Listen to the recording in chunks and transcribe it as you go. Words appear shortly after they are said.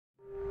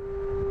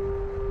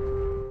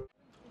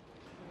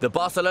The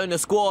Barcelona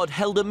squad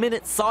held a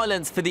minute's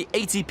silence for the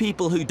 80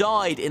 people who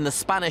died in the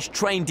Spanish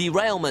train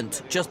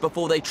derailment just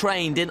before they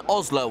trained in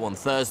Oslo on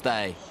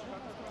Thursday.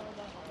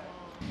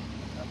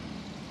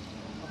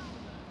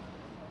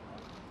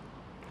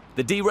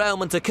 The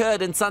derailment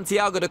occurred in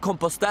Santiago de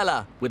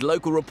Compostela, with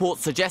local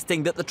reports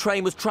suggesting that the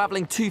train was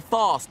travelling too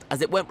fast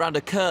as it went round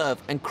a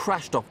curve and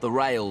crashed off the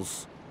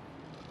rails.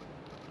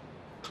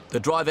 The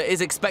driver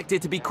is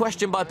expected to be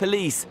questioned by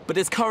police, but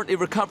is currently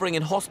recovering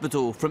in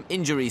hospital from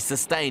injuries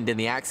sustained in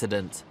the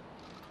accident.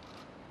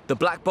 The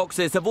black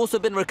boxes have also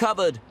been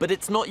recovered, but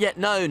it's not yet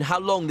known how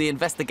long the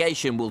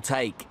investigation will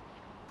take.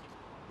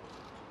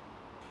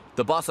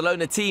 The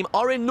Barcelona team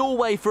are in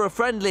Norway for a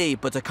friendly,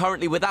 but are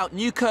currently without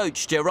new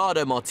coach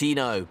Gerardo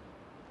Martino.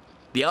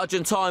 The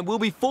Argentine will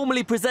be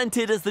formally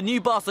presented as the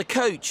new Barca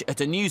coach at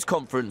a news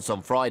conference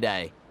on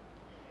Friday.